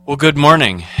Well, good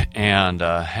morning and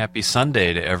happy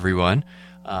Sunday to everyone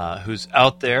who's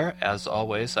out there. As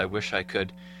always, I wish I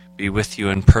could be with you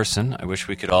in person. I wish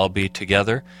we could all be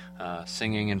together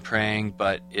singing and praying,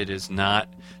 but it is not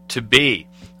to be.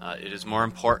 It is more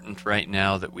important right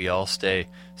now that we all stay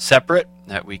separate,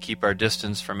 that we keep our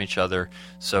distance from each other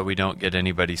so we don't get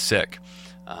anybody sick.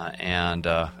 And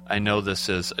I know this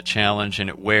is a challenge and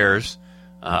it wears.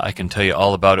 I can tell you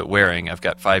all about it wearing. I've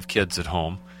got 5 kids at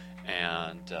home.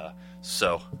 And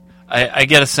so I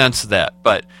get a sense of that.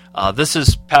 But this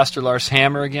is Pastor Lars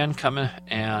Hammer again coming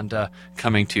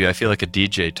to you. I feel like a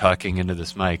DJ talking into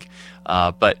this mic.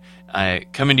 But I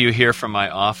coming to you here from my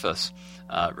office,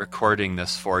 recording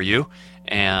this for you.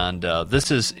 And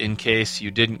this is in case you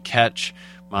didn't catch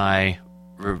my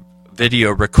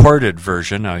video recorded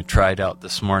version. I tried out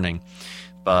this morning.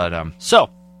 But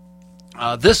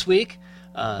this week,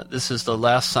 this is the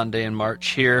last Sunday in March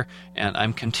here, and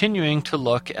I'm continuing to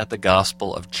look at the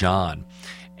Gospel of John.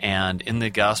 And in the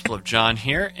Gospel of John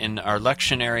here, in our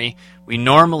lectionary, we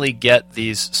normally get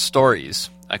these stories.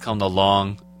 I call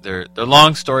them they're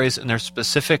long stories, and they're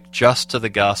specific just to the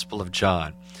Gospel of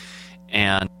John.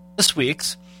 And this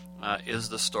week's is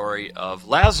the story of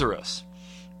Lazarus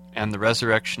and the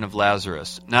resurrection of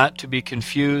Lazarus, not to be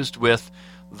confused with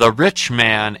the rich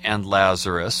man and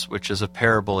Lazarus, which is a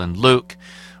parable in Luke,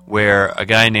 where a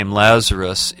guy named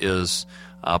Lazarus is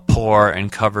poor and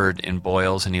covered in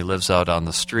boils, and he lives out on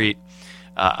the street,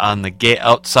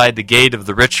 outside the gate of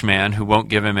the rich man who won't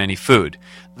give him any food.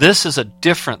 This is a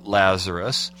different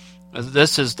Lazarus.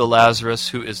 This is the Lazarus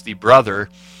who is the brother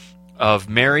of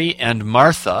Mary and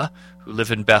Martha, who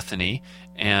live in Bethany,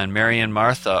 and Mary and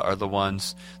Martha are the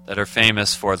ones that are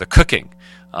famous for the cooking.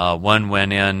 One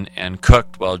went in and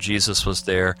cooked while Jesus was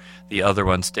there. The other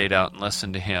one stayed out and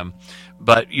listened to him.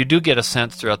 But you do get a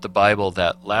sense throughout the Bible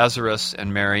that Lazarus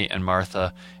and Mary and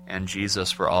Martha and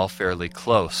Jesus were all fairly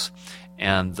close.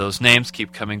 And those names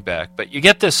keep coming back. But you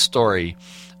get this story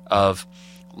of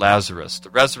Lazarus, the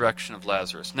resurrection of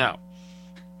Lazarus. Now,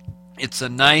 it's a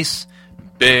nice,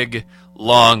 big,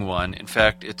 long one. In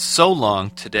fact, it's so long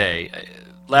today.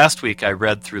 Last week I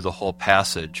read through the whole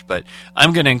passage, but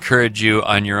I'm going to encourage you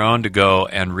on your own to go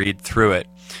and read through it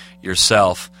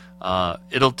yourself.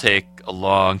 It'll take a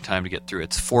long time to get through.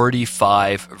 It's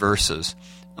 45 verses.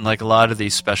 And like a lot of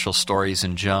these special stories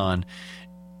in John,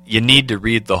 you need to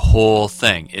read the whole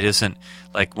thing. It isn't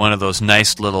like one of those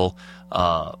nice little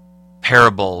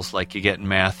parables like you get in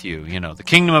Matthew. You know, the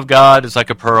kingdom of God is like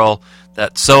a pearl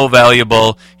that's so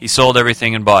valuable, he sold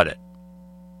everything and bought it.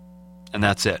 And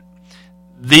that's it.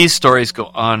 These stories go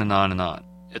on and on and on.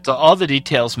 All the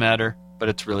details matter, but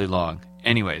it's really long.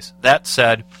 Anyways, that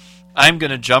said, I'm going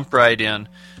to jump right in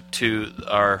to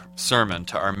our sermon,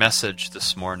 to our message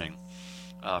this morning,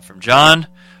 from John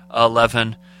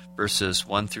 11, verses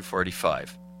 1 through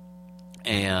 45.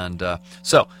 And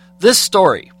so this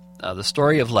story, the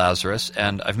story of Lazarus,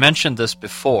 and I've mentioned this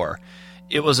before,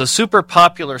 it was a super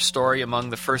popular story among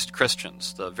the first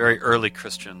Christians, the very early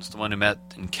Christians, the one who met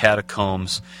in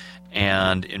catacombs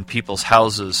and in people's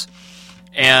houses.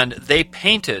 And they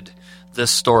painted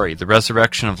this story, the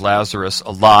resurrection of Lazarus,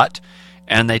 a lot,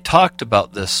 and they talked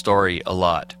about this story a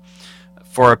lot.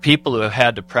 For people who have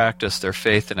had to practice their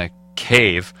faith in a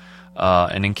cave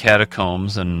and in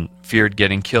catacombs and feared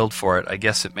getting killed for it, I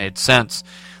guess it made sense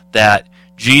that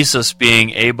Jesus being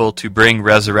able to bring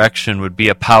resurrection would be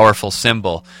a powerful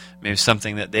symbol, maybe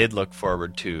something that they'd look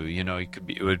forward to. You know, it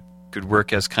could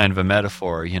work as kind of a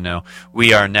metaphor. You know,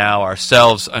 we are now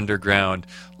ourselves underground,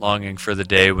 longing for the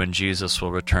day when Jesus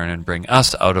will return and bring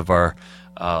us out of our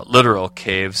literal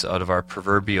caves, out of our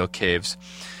proverbial caves.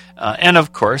 And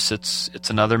of course, it's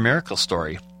another miracle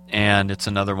story, and it's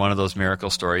another one of those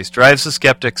miracle stories. Drives the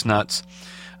skeptics nuts.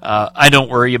 I don't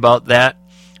worry about that,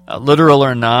 literal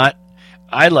or not.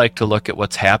 I like to look at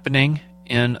what's happening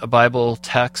in a Bible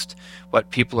text, what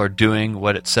people are doing,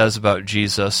 what it says about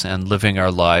Jesus, and living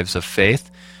our lives of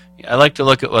faith. I like to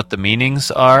look at what the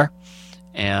meanings are.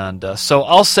 And so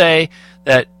I'll say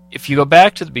that if you go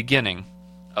back to the beginning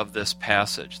of this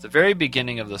passage, the very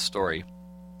beginning of the story,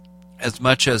 as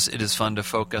much as it is fun to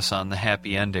focus on the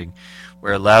happy ending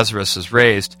where Lazarus is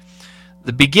raised,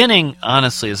 the beginning,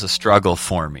 honestly, is a struggle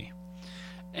for me.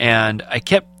 And I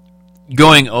kept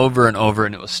going over and over,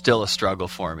 and it was still a struggle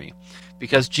for me.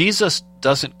 Because Jesus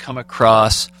doesn't come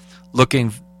across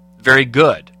looking very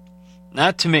good.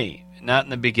 Not to me, not in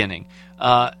the beginning.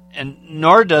 And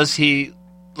nor does he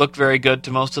look very good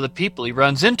to most of the people he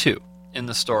runs into in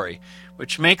the story,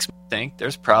 which makes me think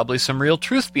there's probably some real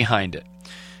truth behind it.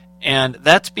 And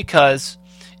that's because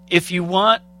if you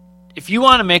want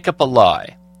to make up a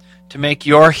lie to make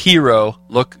your hero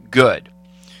look good.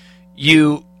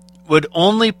 You would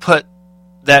only put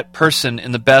that person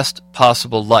in the best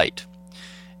possible light.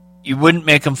 You wouldn't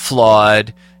make them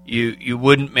flawed. You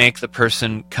wouldn't make the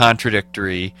person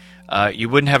contradictory. You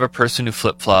wouldn't have a person who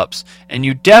flip-flops. And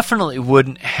you definitely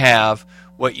wouldn't have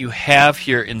what you have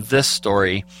here in this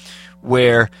story,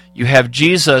 where you have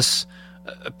Jesus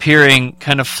appearing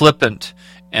kind of flippant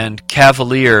and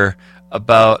cavalier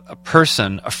about a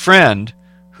person, a friend,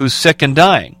 who's sick and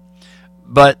dying.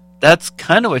 But that's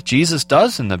kind of what Jesus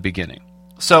does in the beginning.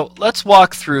 So let's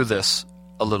walk through this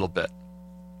a little bit.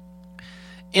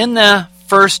 In the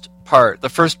first part, the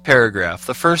first paragraph,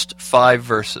 the first 5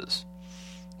 verses,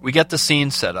 we get the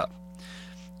scene set up.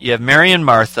 You have Mary and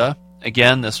Martha,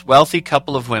 again, this wealthy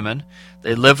couple of women.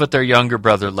 They live with their younger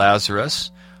brother, Lazarus.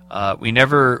 We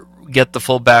never get the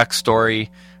full backstory.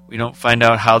 We don't find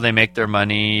out how they make their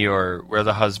money or where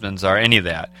the husbands are, any of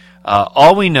that.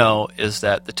 All we know is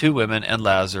that the 2 women and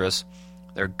Lazarus,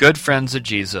 they're good friends of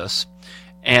Jesus,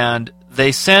 and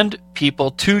they send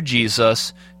people to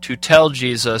Jesus to tell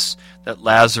Jesus that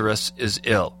Lazarus is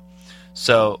ill.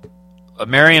 So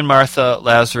Mary and Martha,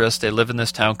 Lazarus, they live in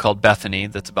this town called Bethany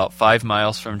that's about 5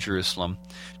 miles from Jerusalem.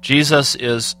 Jesus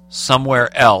is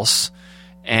somewhere else,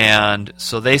 and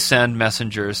so they send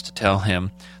messengers to tell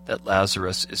him that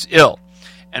Lazarus is ill.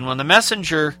 And when the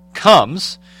messenger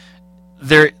comes,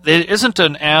 there isn't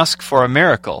an ask for a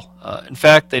miracle. In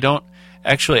fact, they don't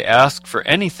actually ask for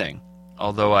anything,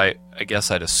 although I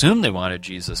guess I'd assume they wanted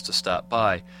Jesus to stop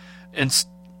by.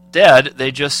 Instead,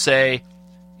 they just say,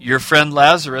 your friend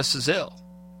Lazarus is ill.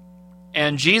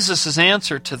 And Jesus'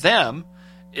 answer to them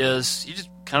is, he just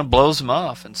kind of blows them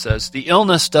off and says, the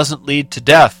illness doesn't lead to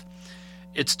death.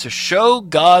 It's to show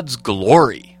God's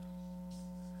glory.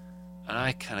 And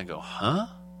I kind of go, huh?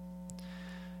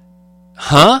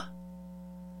 Huh?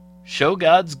 Show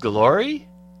God's glory?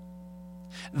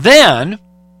 Then,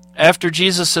 after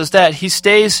Jesus says that, he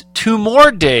stays 2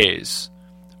 more days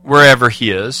wherever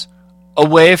he is,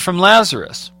 away from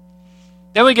Lazarus.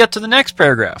 Then we get to the next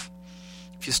paragraph.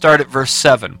 If you start at verse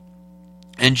 7.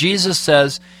 And Jesus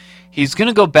says he's going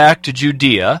to go back to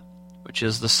Judea, which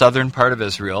is the southern part of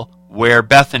Israel, where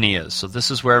Bethany is. So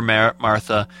this is where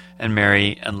Martha and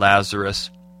Mary and Lazarus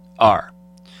are.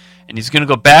 And he's going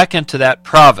to go back into that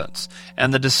province.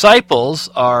 And the disciples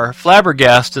are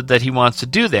flabbergasted that he wants to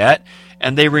do that,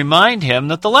 and they remind him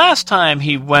that the last time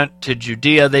he went to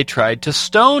Judea, they tried to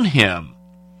stone him.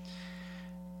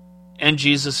 And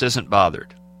Jesus isn't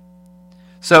bothered.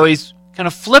 So he's kind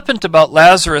of flippant about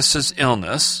Lazarus'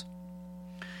 illness,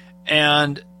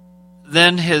 and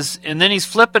then he's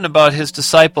flippant about his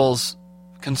disciples'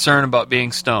 concern about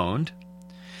being stoned.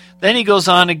 Then he goes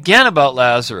on again about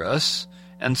Lazarus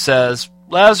and says,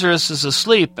 Lazarus is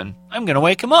asleep, and I'm going to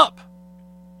wake him up.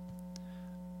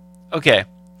 Okay,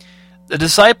 the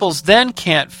disciples then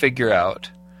can't figure out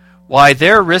why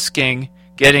they're risking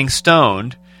getting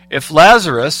stoned if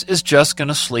Lazarus is just going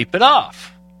to sleep it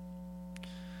off.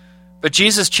 But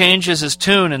Jesus changes his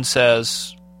tune and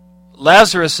says,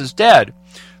 Lazarus is dead.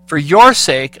 For your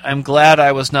sake, I'm glad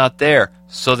I was not there,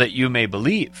 so that you may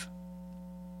believe.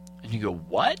 And you go,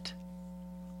 what?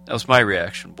 That was my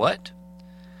reaction. What?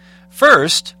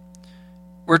 First,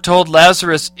 we're told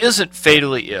Lazarus isn't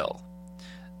fatally ill.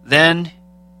 Then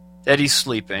that he's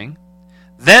sleeping.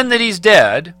 Then that he's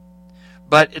dead.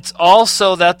 But it's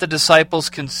also that the disciples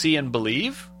can see and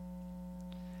believe.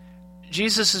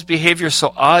 Jesus' behavior is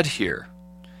so odd here.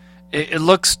 It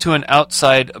looks to an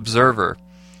outside observer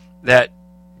that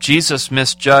Jesus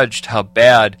misjudged how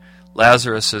bad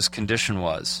Lazarus' condition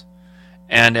was.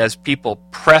 And as people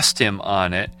pressed him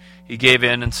on it, he gave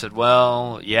in and said,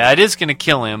 well, yeah, it is going to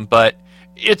kill him, but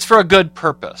it's for a good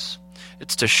purpose.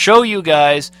 It's to show you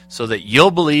guys so that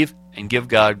you'll believe and give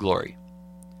God glory.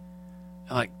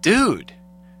 I'm like, dude,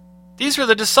 these were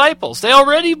the disciples. They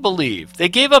already believed. They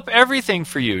gave up everything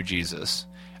for you, Jesus.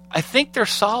 I think they're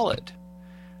solid.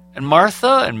 And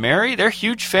Martha and Mary, they're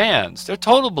huge fans. They're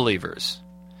total believers.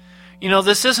 You know,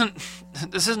 this isn't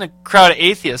a crowd of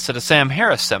atheists at a Sam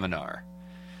Harris seminar.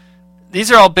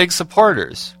 These are all big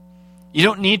supporters. You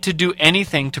don't need to do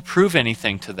anything to prove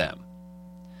anything to them.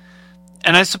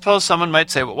 And I suppose someone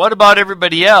might say, well, what about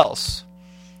everybody else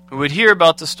who would hear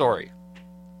about the story?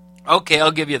 Okay,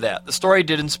 I'll give you that. The story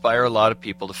did inspire a lot of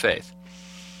people to faith.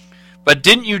 But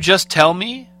didn't you just tell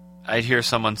me? I'd hear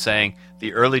someone saying,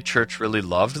 the early church really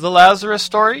loved the Lazarus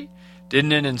story?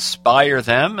 Didn't it inspire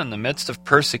them in the midst of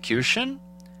persecution?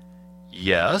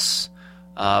 Yes.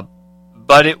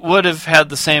 But it would have had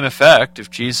the same effect if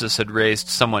Jesus had raised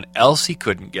someone else he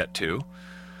couldn't get to.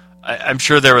 I'm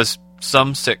sure there was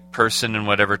some sick person in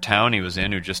whatever town he was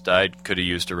in who just died could have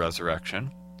used a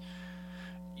resurrection.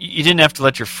 You didn't have to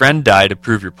let your friend die to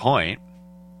prove your point.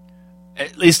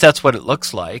 At least that's what it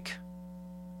looks like.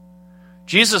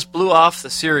 Jesus blew off the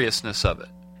seriousness of it.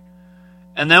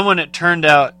 And then when it turned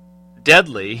out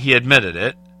deadly, he admitted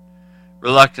it,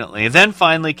 reluctantly, then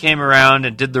finally came around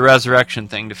and did the resurrection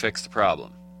thing to fix the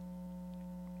problem.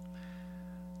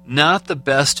 Not the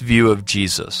best view of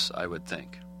Jesus, I would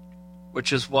think,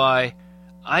 which is why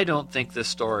I don't think this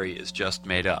story is just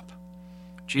made up.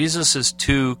 Jesus is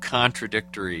too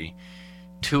contradictory,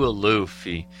 too aloof.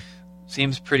 He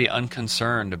seems pretty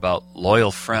unconcerned about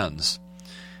loyal friends.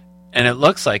 And it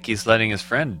looks like he's letting his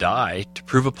friend die to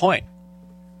prove a point.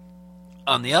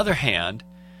 On the other hand,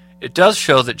 it does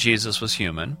show that Jesus was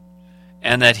human,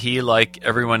 and that he, like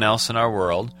everyone else in our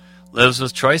world, lives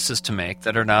with choices to make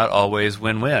that are not always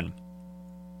win-win.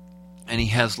 And he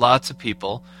has lots of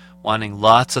people wanting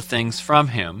lots of things from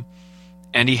him,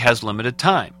 and he has limited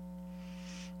time.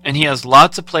 And he has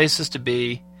lots of places to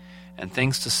be, and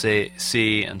things to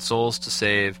see, and souls to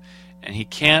save, and he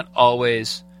can't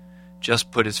always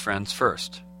just put his friends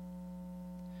first.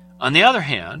 On the other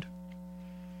hand,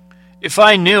 if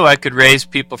I knew I could raise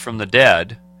people from the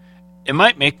dead, it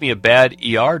might make me a bad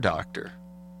ER doctor.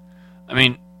 I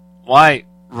mean, why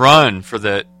run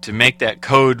to make that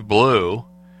code blue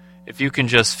if you can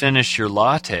just finish your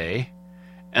latte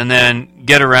and then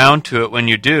get around to it when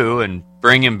you do and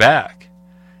bring him back,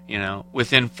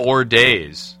 within 4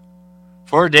 days.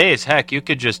 4 days, heck, you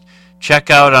could just check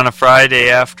out on a Friday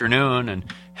afternoon and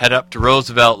head up to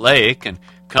Roosevelt Lake and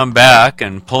come back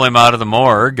and pull him out of the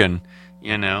morgue and,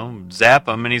 zap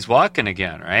him and he's walking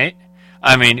again, right?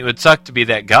 I mean, it would suck to be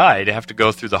that guy to have to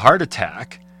go through the heart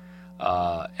attack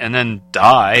and then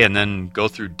die and then go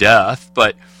through death.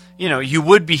 But, he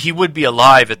would be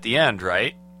alive at the end,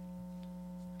 right?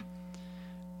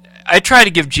 I try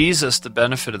to give Jesus the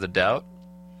benefit of the doubt,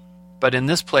 but in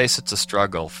this place it's a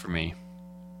struggle for me.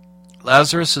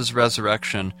 Lazarus'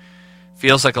 resurrection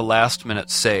feels like a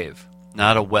last-minute save,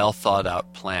 not a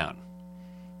well-thought-out plan.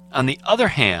 On the other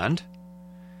hand,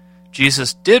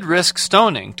 Jesus did risk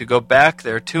stoning to go back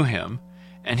there to him,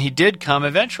 and he did come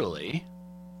eventually.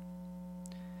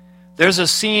 There's a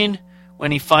scene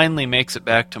when he finally makes it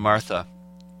back to Martha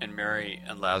and Mary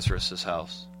and Lazarus'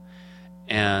 house.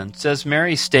 And it says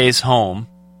Mary stays home,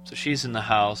 so she's in the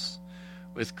house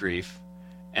with grief,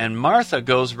 and Martha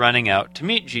goes running out to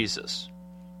meet Jesus.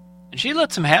 And she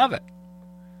lets him have it.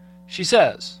 She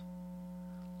says,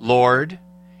 "Lord,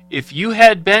 if you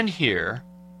had been here,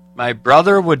 my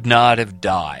brother would not have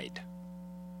died."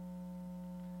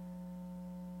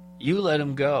 You let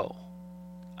him go.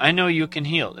 I know you can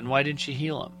heal. And why didn't you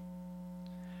heal him?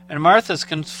 And Martha's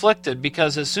conflicted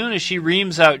because as soon as she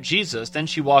reams out Jesus, then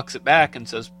she walks it back and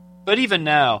says, "But even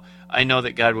now, I know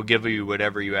that God will give you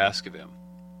whatever you ask of him."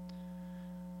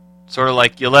 Sort of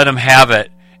like you let him have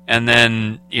it, and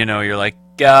then, you're like,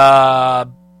 but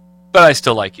I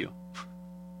still like you.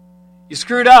 You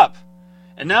screwed up.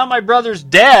 And now my brother's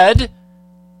dead,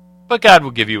 but God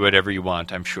will give you whatever you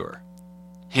want, I'm sure.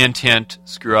 Hint, hint,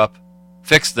 screw up.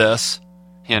 Fix this.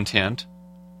 Hint, hint.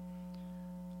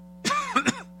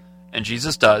 And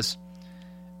Jesus does,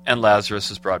 and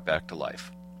Lazarus is brought back to life.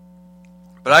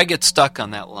 But I get stuck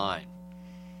on that line.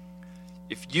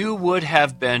 If you would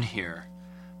have been here,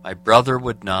 my brother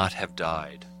would not have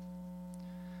died.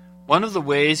 One of the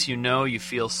ways you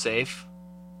feel safe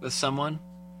with someone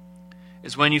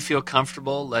is when you feel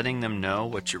comfortable letting them know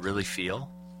what you really feel.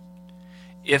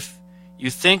 If you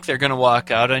think they're going to walk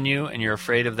out on you and you're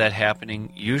afraid of that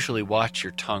happening, usually watch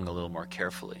your tongue a little more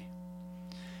carefully.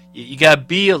 You got to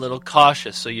be a little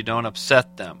cautious so you don't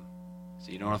upset them,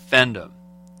 so you don't offend them.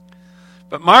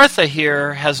 But Martha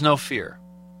here has no fear.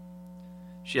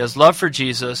 She has love for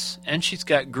Jesus, and she's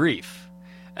got grief.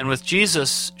 And with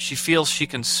Jesus, she feels she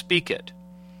can speak it,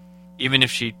 even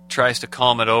if she tries to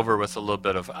calm it over with a little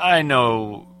bit of, "I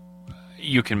know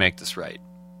you can make this right."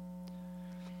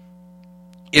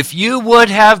 If you would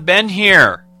have been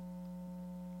here.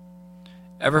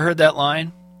 Ever heard that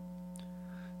line?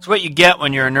 It's what you get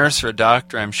when you're a nurse or a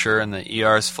doctor, I'm sure, and the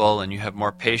ER is full and you have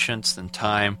more patience than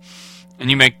time. And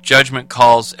you make judgment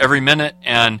calls every minute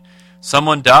and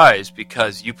someone dies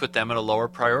because you put them at a lower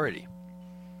priority.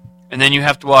 And then you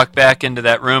have to walk back into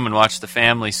that room and watch the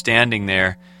family standing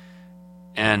there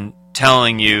and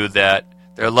telling you that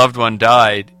their loved one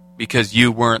died because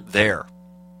you weren't there.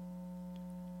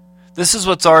 This is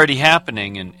what's already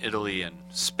happening in Italy and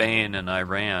Spain and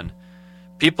Iran.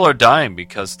 People are dying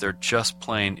because there just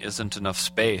plain isn't enough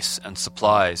space and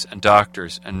supplies and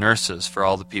doctors and nurses for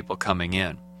all the people coming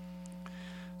in.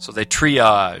 So they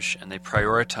triage and they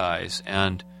prioritize,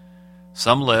 and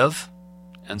some live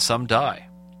and some die.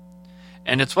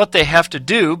 And it's what they have to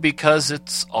do because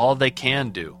it's all they can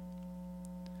do.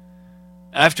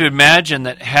 I have to imagine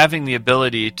that having the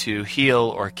ability to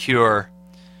heal or cure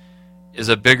is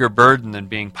a bigger burden than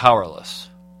being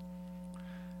powerless.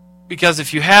 Because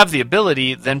if you have the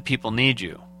ability, then people need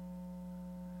you.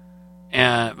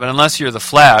 But unless you're the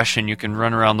Flash and you can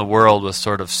run around the world with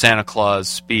sort of Santa Claus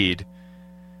speed,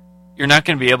 you're not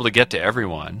going to be able to get to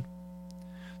everyone.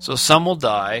 So some will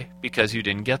die because you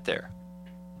didn't get there.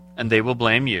 And they will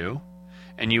blame you.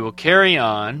 And you will carry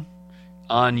on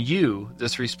you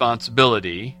this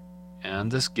responsibility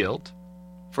and this guilt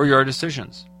for your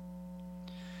decisions.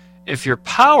 If you're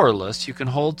powerless, you can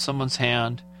hold someone's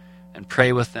hand and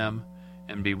pray with them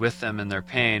and be with them in their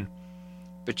pain,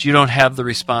 but you don't have the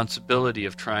responsibility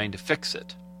of trying to fix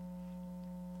it.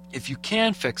 If you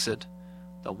can fix it,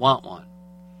 they'll want one.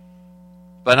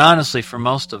 But honestly, for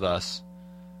most of us,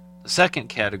 the second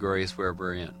category is where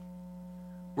we're in.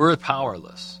 We're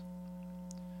powerless.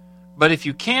 But if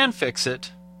you can fix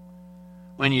it,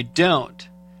 when you don't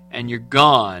and you're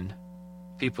gone,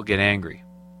 people get angry.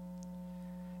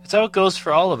 It's how it goes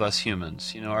for all of us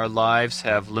humans. Our lives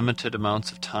have limited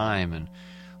amounts of time and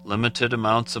limited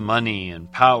amounts of money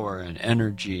and power and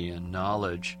energy and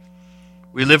knowledge.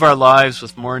 We live our lives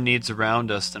with more needs around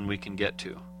us than we can get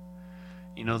to.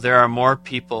 There are more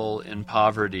people in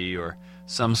poverty or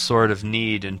some sort of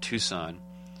need in Tucson.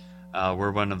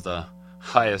 We're one of the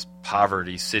highest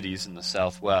poverty cities in the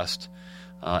Southwest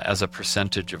as a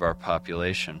percentage of our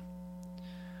population.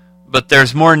 But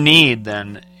there's more need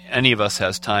than any of us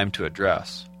has time to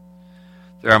address.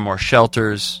 There are more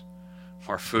shelters,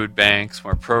 more food banks,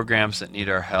 more programs that need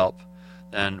our help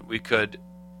than we could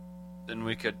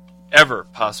ever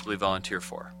possibly volunteer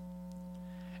for.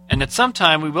 And at some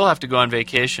time we will have to go on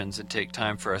vacations and take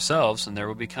time for ourselves, and there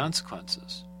will be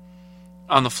consequences.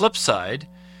 On the flip side,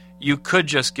 you could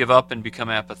just give up and become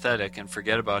apathetic and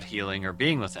forget about healing or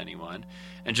being with anyone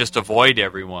and just avoid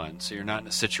everyone so you're not in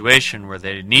a situation where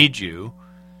they need you.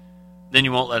 Then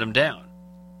you won't let them down.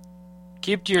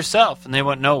 Keep to yourself and they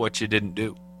won't know what you didn't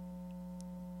do.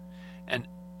 And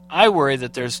I worry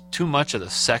that there's too much of the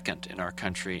second in our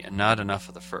country and not enough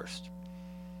of the first.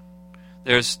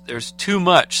 There's too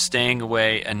much staying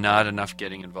away and not enough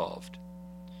getting involved.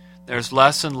 There's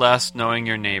less and less knowing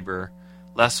your neighbor,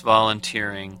 less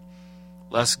volunteering,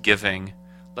 less giving,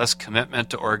 less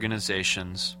commitment to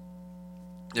organizations.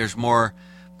 There's more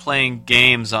playing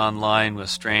games online with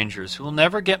strangers who will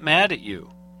never get mad at you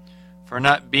for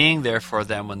not being there for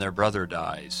them when their brother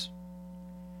dies.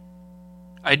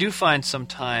 I do find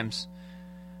sometimes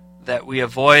that we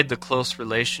avoid the close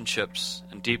relationships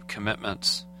and deep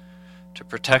commitments to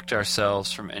protect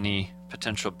ourselves from any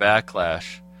potential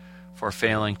backlash for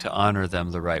failing to honor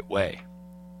them the right way.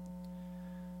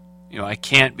 I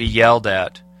can't be yelled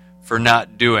at for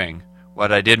not doing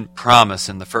what I didn't promise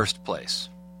in the first place.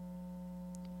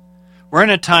 We're in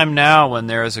a time now when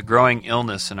there is a growing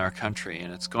illness in our country,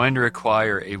 and it's going to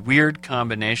require a weird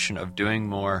combination of doing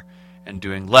more and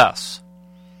doing less.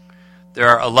 There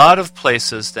are a lot of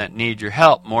places that need your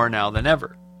help more now than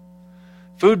ever.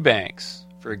 Food banks,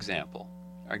 for example,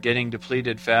 are getting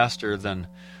depleted faster than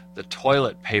the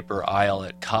toilet paper aisle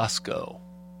at Costco.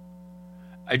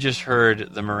 I just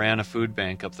heard the Marana Food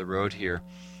Bank up the road here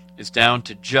is down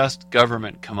to just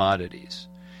government commodities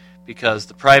because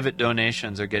the private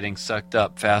donations are getting sucked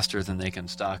up faster than they can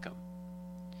stock them.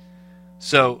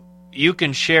 So you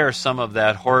can share some of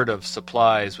that hoard of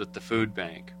supplies with the food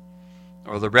bank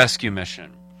or the rescue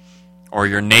mission or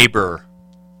your neighbor.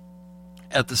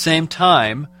 At the same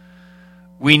time,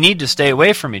 we need to stay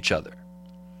away from each other.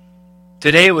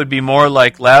 Today it would be more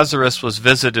like Lazarus was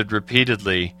visited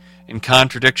repeatedly in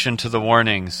contradiction to the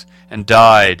warnings and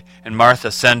died, and Martha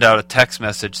sent out a text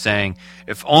message saying,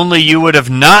 "If only you would have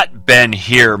not been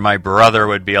here, my brother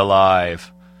would be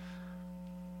alive."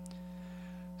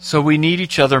 So we need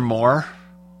each other more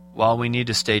while we need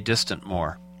to stay distant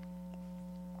more.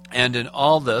 And in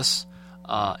all this,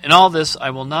 I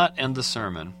will not end the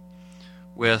sermon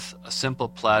with a simple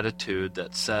platitude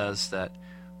that says that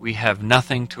we have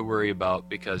nothing to worry about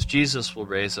because Jesus will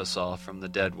raise us all from the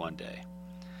dead one day.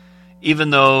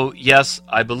 Even though, yes,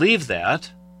 I believe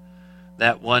that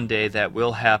one day that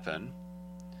will happen,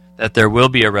 that there will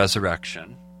be a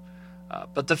resurrection.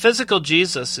 But the physical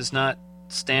Jesus is not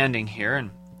standing here, and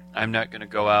I'm not going to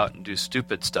go out and do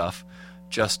stupid stuff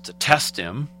just to test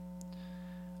him.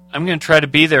 I'm going to try to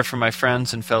be there for my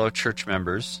friends and fellow church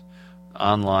members,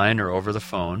 online or over the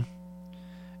phone,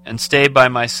 and stay by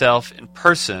myself in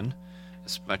person,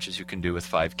 as much as you can do with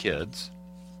 5 kids.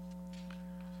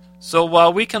 So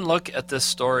while we can look at this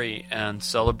story and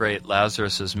celebrate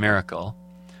Lazarus' miracle,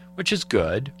 which is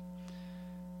good,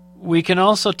 we can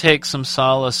also take some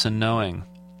solace in knowing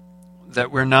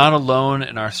that we're not alone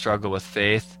in our struggle with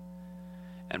faith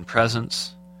and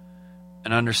presence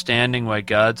and understanding why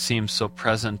God seems so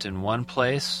present in one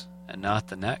place and not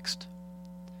the next,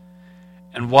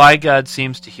 and why God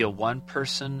seems to heal one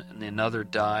person and another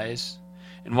dies,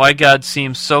 and why God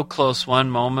seems so close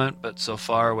one moment but so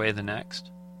far away the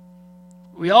next.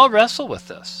 We all wrestle with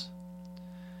this.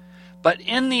 But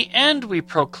in the end we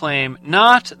proclaim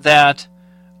not that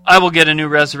I will get a new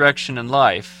resurrection in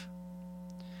life,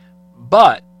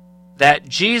 but that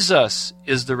Jesus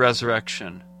is the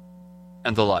resurrection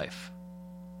and the life.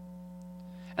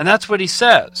 And that's what he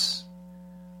says.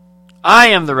 I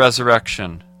am the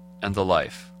resurrection and the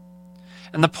life.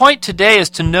 And the point today is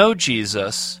to know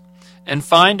Jesus and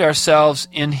find ourselves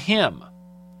in him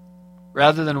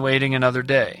rather than waiting another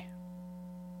day.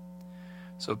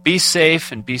 So be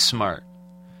safe and be smart.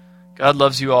 God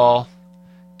loves you all.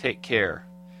 Take care.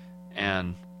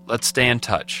 And let's stay in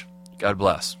touch. God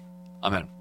bless. Amen.